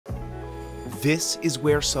This is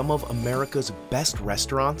where some of America's best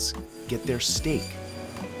restaurants get their steak.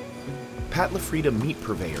 Pat LaFrieda Meat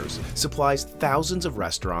Purveyors supplies thousands of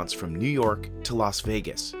restaurants from New York to Las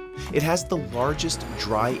Vegas. It has the largest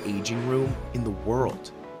dry aging room in the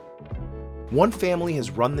world. One family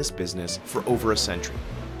has run this business for over a century,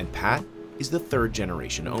 and Pat is the third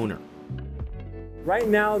generation owner. Right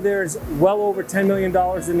now there's well over $10 million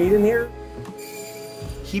in meat in here.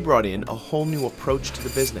 He brought in a whole new approach to the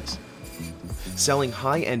business, selling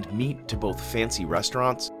high-end meat to both fancy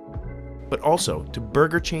restaurants, but also to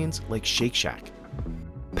burger chains like Shake Shack.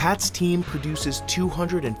 Pat's team produces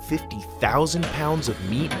 250,000 pounds of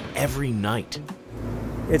meat every night.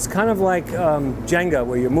 It's kind of like Jenga,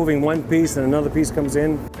 where you're moving one piece and another piece comes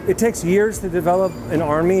in. It takes years to develop an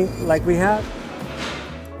army like we have.